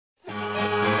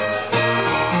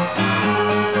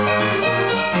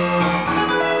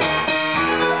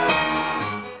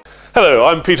Hello,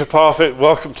 I'm Peter Parfitt.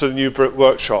 Welcome to the new Brit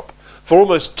workshop. For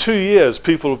almost 2 years,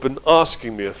 people have been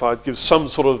asking me if I'd give some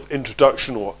sort of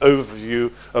introduction or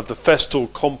overview of the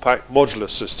Festool Compact Modular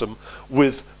System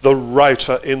with the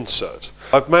Router insert.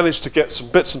 I've managed to get some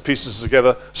bits and pieces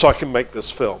together so I can make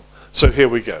this film. So here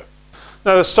we go.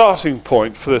 Now the starting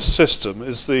point for this system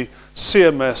is the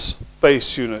CMS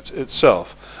base unit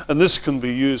itself, and this can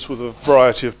be used with a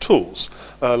variety of tools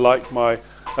like my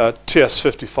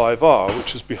TS55R,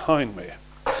 which is behind me.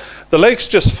 The legs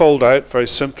just fold out very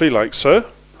simply like so,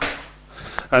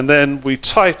 and then we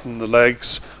tighten the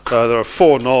legs. There are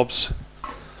 4 knobs.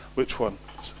 Which one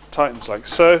tightens like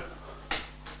so,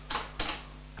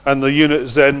 and the unit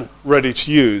is then ready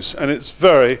to use, and it's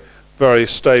very, very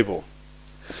stable.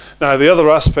 Now the other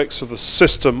aspects of the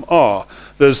system are,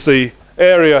 there's the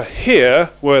area here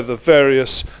where the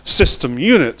various system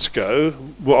units go.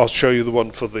 Well, I'll show you the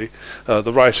one for the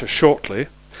Router shortly.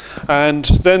 And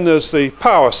then there's the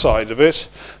power side of it,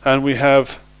 and we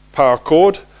have power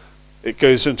cord. It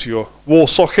goes into your wall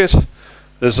socket.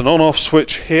 There's an on-off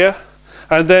switch here,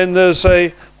 and then there's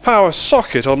a power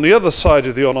socket on the other side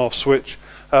of the on-off switch,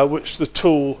 which the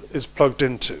tool is plugged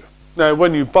into. Now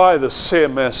when you buy the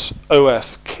CMS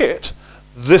OF kit,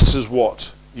 this is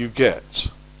what you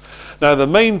get. Now the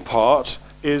main part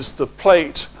is the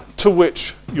plate to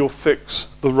which you'll fix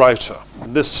the Router,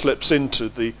 and this slips into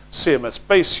the CMS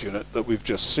base unit that we've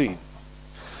just seen.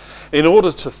 In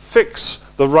order to fix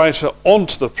the Router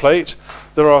onto the plate,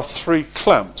 there are 3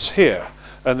 clamps here,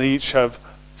 and they each have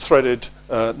threaded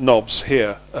knobs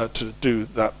here to do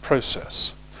that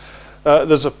process.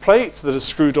 There's a plate that is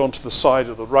screwed onto the side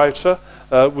of the Router,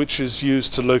 which is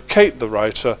used to locate the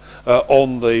Router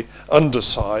on the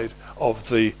underside of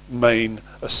the main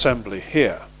assembly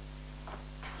here.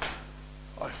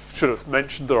 I should have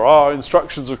mentioned there are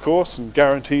instructions, of course, and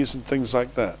guarantees and things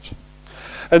like that.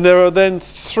 And there are then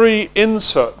 3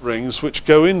 insert rings which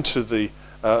go into the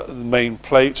main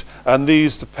plate, and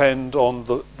these depend on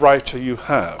the Router you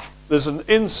have. There's an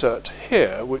insert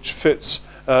here which fits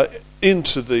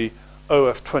into the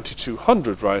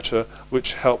OF2200 Router,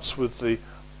 which helps with the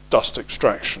dust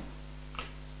extraction.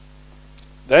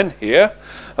 Then here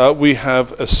we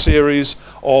have a series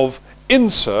of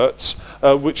inserts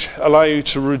which allow you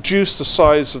to reduce the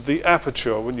size of the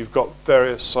aperture when you've got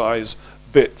various size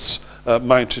bits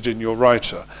mounted in your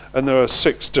Router, and there are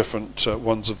 6 different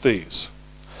ones of these.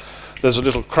 There's a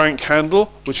little crank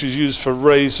handle which is used for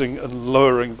raising and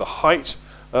lowering the height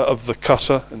of the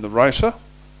cutter in the Router.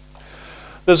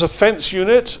 There's a fence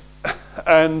unit,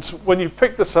 and when you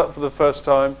pick this up for the first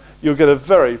time, you'll get a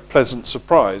very pleasant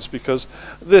surprise, because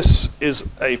this is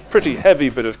a pretty heavy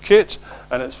bit of kit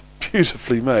and it's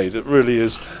beautifully made. It really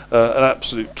is an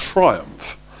absolute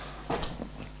triumph.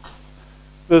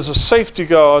 There's a safety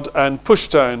guard and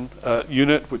push-down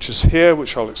unit which is here,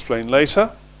 which I'll explain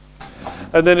later.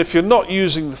 And then if you're not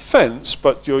using the fence,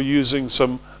 but you're using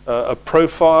a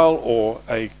profile or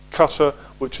a cutter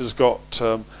which has got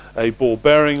a ball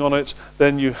bearing on it,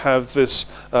 then you have this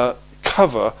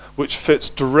cover which fits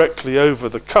directly over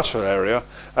the cutter area,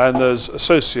 and there's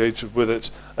associated with it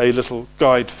a little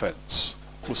guide fence.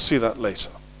 We'll see that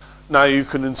later. Now you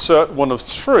can insert one of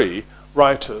 3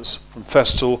 Routers from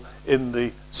Festool in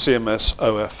the CMS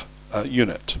OF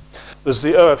unit. There's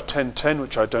the OF1010,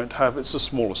 which I don't have. It's the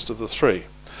smallest of the 3.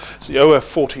 It's the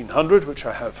OF1400, which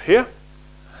I have here,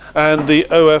 and the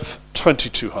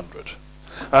OF2200.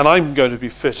 And I'm going to be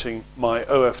fitting my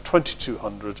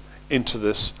OF2200 into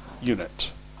this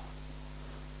unit.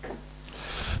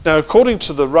 Now, according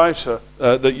to the Router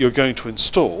that you're going to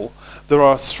install, there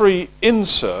are 3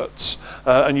 inserts,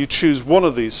 and you choose one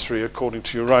of these 3 according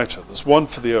to your Router. There's one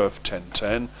for the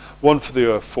OF1010, one for the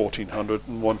OF1400,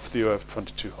 and one for the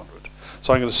OF2200.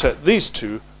 So I'm going to set these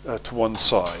 2 to one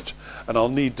side, and I'll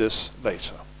need this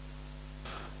later.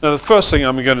 Now, the first thing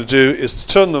I'm going to do is to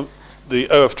turn the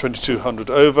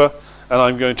OF2200 over, and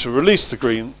I'm going to release the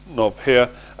green knob here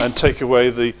and take away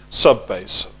the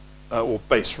sub-base, or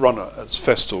base runner as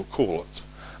Festool call it,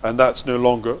 and that's no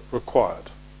longer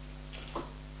required.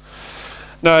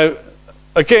 Now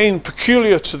again,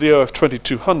 peculiar to the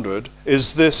OF2200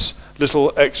 is this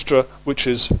little extra which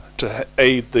is to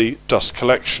aid the dust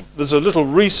collection. There's a little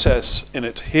recess in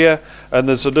it here, and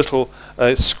there's a little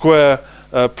square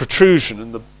protrusion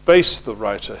in the base of the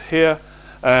Router here,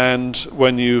 and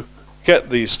when you get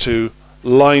these 2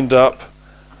 lined up,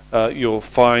 you'll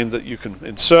find that you can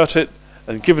insert it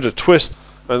and give it a twist,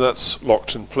 and that's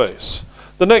locked in place.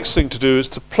 The next thing to do is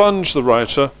to plunge the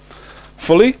Router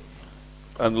fully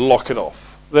and lock it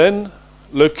off. Then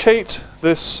locate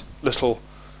this little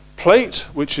plate,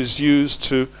 which is used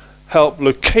to help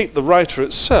locate the Router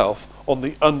itself on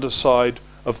the underside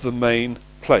of the main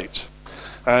plate.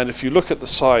 And if you look at the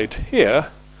side here,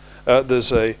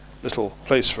 there's a little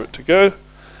place for it to go.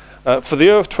 For the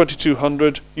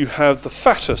OF2200, you have the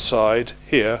fatter side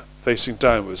here facing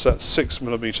downwards. That's 6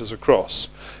 millimeters across.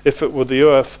 If it were the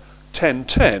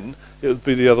OF1010, it would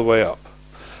be the other way up.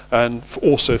 And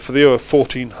also for the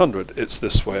OF1400, it's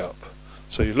this way up.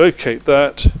 So you locate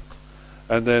that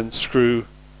and then screw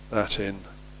that in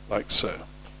like so.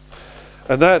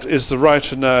 And that is the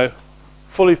router now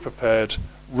fully prepared,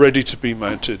 ready to be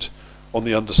mounted on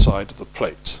the underside of the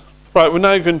plate. Right, we're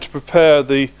now going to prepare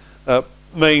the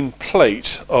main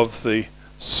plate of the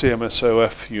CMS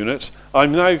OF unit.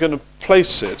 I'm now going to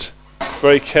place it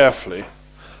very carefully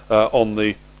on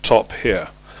the top here,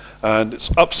 and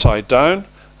it's upside down,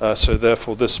 so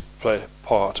therefore this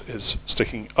part is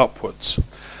sticking upwards.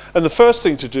 And the first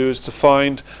thing to do is to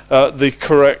find the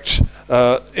correct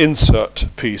insert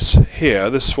piece here.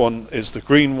 This one is the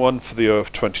green one for the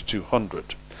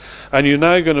OF2200. And you're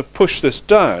now going to push this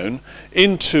down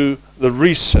into the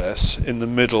recess in the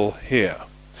middle here.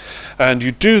 And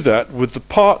you do that with the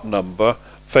part number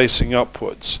facing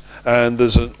upwards. And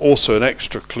there's also an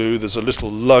extra clue. There's a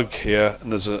little lug here,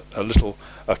 and there's a little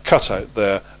cutout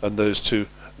there, and those two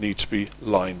need to be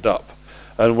lined up.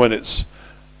 And when it's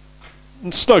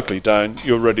snugly down,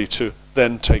 you're ready to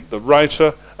then take the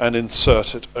router and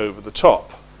insert it over the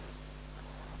top.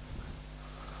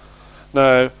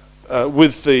 Now,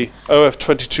 with the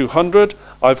OF2200,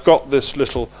 I've got this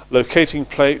little locating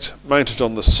plate mounted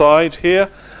on the side here,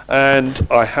 and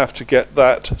I have to get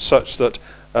that such that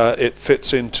it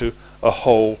fits into a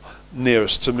hole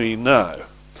nearest to me now.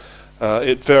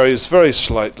 It varies very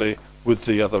slightly with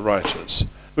the other routers.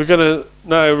 We're going to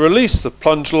now release the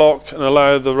plunge lock and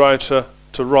allow the router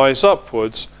to rise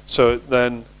upwards, so it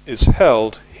then is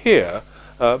held here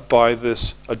by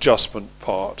this adjustment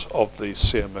part of the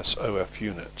CMS OF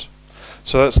unit.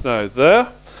 So that's now there,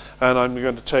 and I'm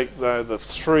going to take now the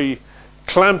 3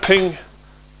 clamping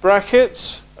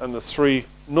brackets and the 3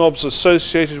 knobs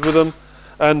associated with them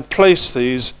and place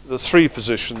these, the 3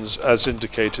 positions as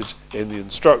indicated in the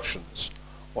instructions.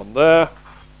 One there,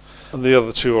 and the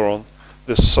other 2 are on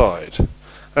this side.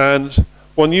 And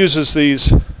one uses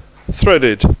these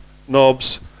threaded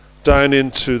knobs down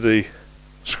into the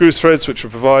screw threads which are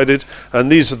provided,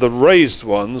 and these are the raised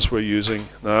ones we're using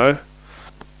now.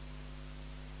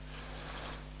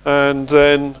 And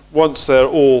then once they're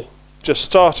all just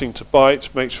starting to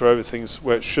bite, make sure everything's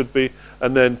where it should be,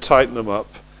 and then tighten them up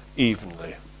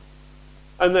evenly.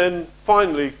 And then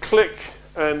finally click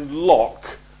and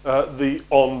lock the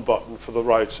on button for the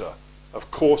router.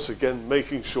 Of course, again,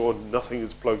 making sure nothing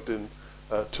is plugged in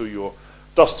to your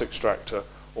dust extractor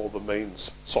or the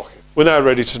mains socket. We're now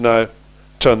ready to now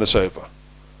turn this over.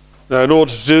 Now, in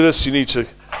order to do this, you need to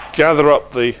gather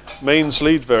up the mains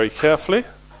lead very carefully,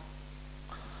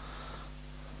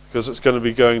 because it's going to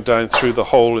be going down through the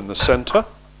hole in the center.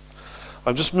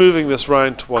 I'm just moving this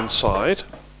round to one side.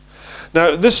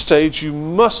 Now at this stage you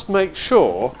must make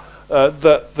sure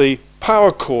that the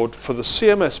power cord for the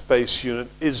CMS base unit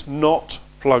is not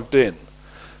plugged in,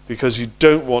 because you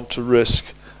don't want to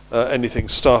risk anything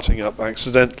starting up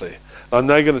accidentally. I'm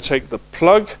now going to take the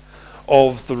plug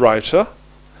of the router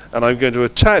and I'm going to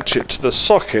attach it to the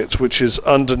socket which is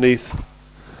underneath.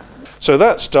 So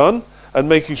that's done. And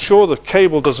making sure the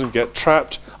cable doesn't get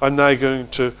trapped, I'm now going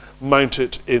to mount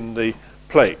it in the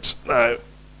plate. Now,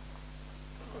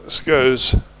 this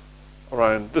goes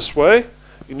around this way.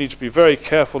 You need to be very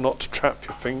careful not to trap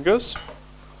your fingers.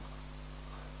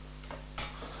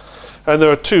 And there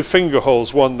are 2 finger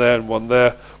holes, one there and one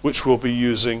there, which we'll be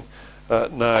using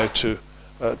now to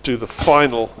do the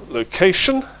final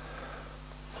location.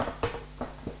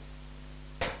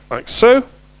 Like so.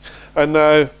 And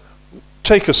now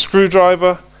take a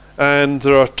screwdriver, and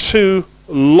there are 2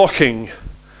 locking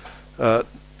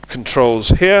controls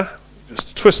here.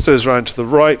 Just twist those around to the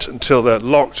right until they're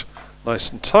locked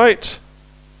nice and tight.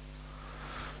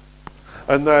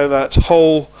 And now that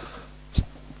whole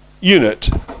unit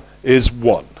is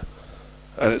one,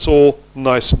 and it's all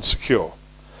nice and secure.